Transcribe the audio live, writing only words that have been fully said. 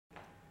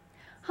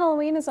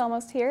Halloween is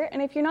almost here,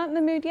 and if you're not in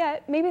the mood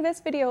yet, maybe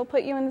this video will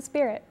put you in the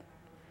spirit.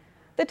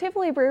 The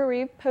Tivoli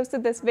Brewery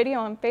posted this video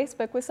on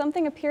Facebook with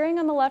something appearing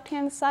on the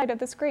left-hand side of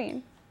the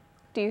screen.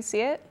 Do you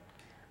see it?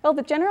 Well,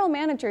 the general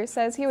manager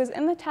says he was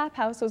in the tap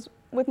house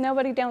with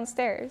nobody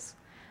downstairs.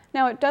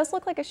 Now, it does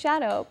look like a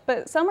shadow,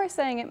 but some are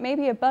saying it may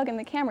be a bug in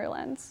the camera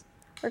lens.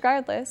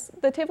 Regardless,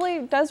 the Tivoli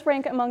does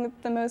rank among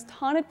the most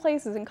haunted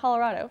places in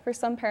Colorado for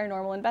some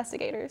paranormal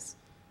investigators.